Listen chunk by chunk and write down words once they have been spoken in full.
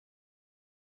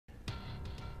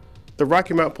The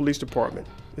Rocky Mount Police Department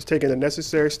is taking the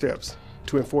necessary steps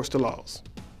to enforce the laws,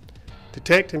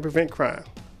 detect and prevent crime.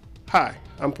 Hi,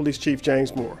 I'm Police Chief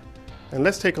James Moore, and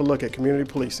let's take a look at community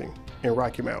policing in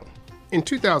Rocky Mount. In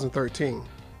 2013,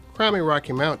 crime in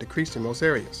Rocky Mount decreased in most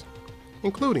areas,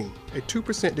 including a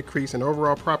 2% decrease in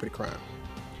overall property crime,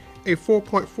 a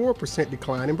 4.4%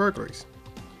 decline in burglaries.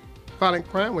 Violent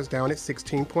crime was down at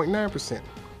 16.9%.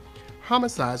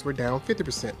 Homicides were down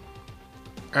 50%.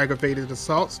 Aggravated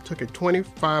assaults took a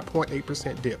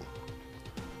 25.8% dip.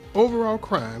 Overall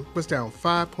crime was down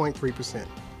 5.3%.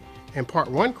 And Part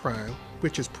 1 crime,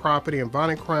 which is property and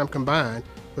violent crime combined,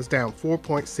 was down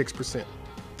 4.6%.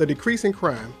 The decrease in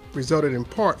crime resulted in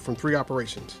part from 3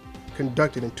 operations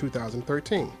conducted in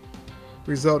 2013,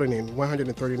 resulting in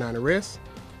 139 arrests,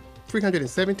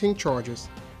 317 charges,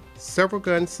 several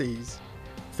guns seized,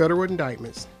 federal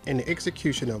indictments, and the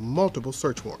execution of multiple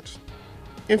search warrants.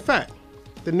 In fact,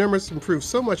 the numbers improved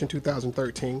so much in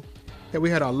 2013 that we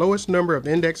had our lowest number of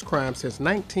index crimes since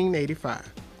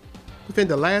 1985. Within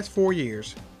the last 4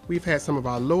 years, we've had some of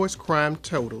our lowest crime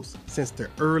totals since the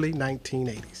early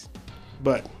 1980s.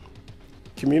 But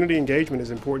community engagement is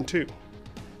important too,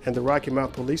 and the Rocky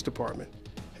Mount Police Department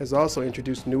has also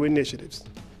introduced new initiatives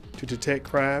to detect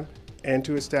crime and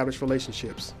to establish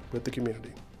relationships with the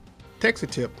community.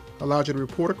 Text-a-Tip allows you to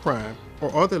report a crime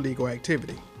or other legal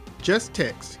activity. Just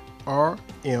text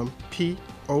RMPOL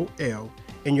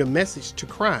in your message to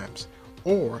crimes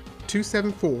or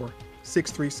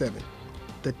 274-637.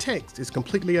 The text is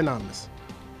completely anonymous.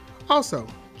 Also,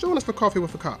 join us for Coffee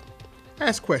with a Cop.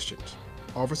 Ask questions,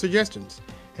 offer suggestions,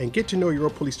 and get to know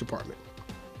your police department.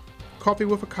 Coffee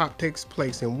with a Cop takes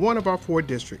place in one of our 4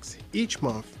 districts each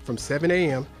month from 7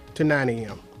 a.m. to 9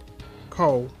 a.m.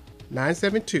 Call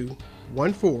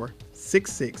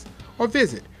 972-1466 or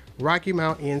visit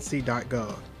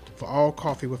RockyMountNC.gov for all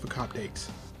Coffee with a Cop dates.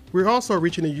 We're also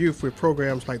reaching the youth with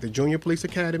programs like the Junior Police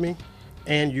Academy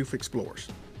and Youth Explorers.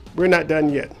 We're not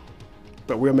done yet,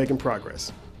 but we're making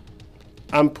progress.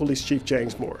 I'm Police Chief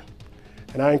James Moore,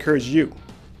 and I encourage you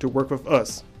to work with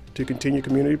us to continue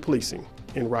community policing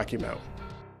in Rocky Mount.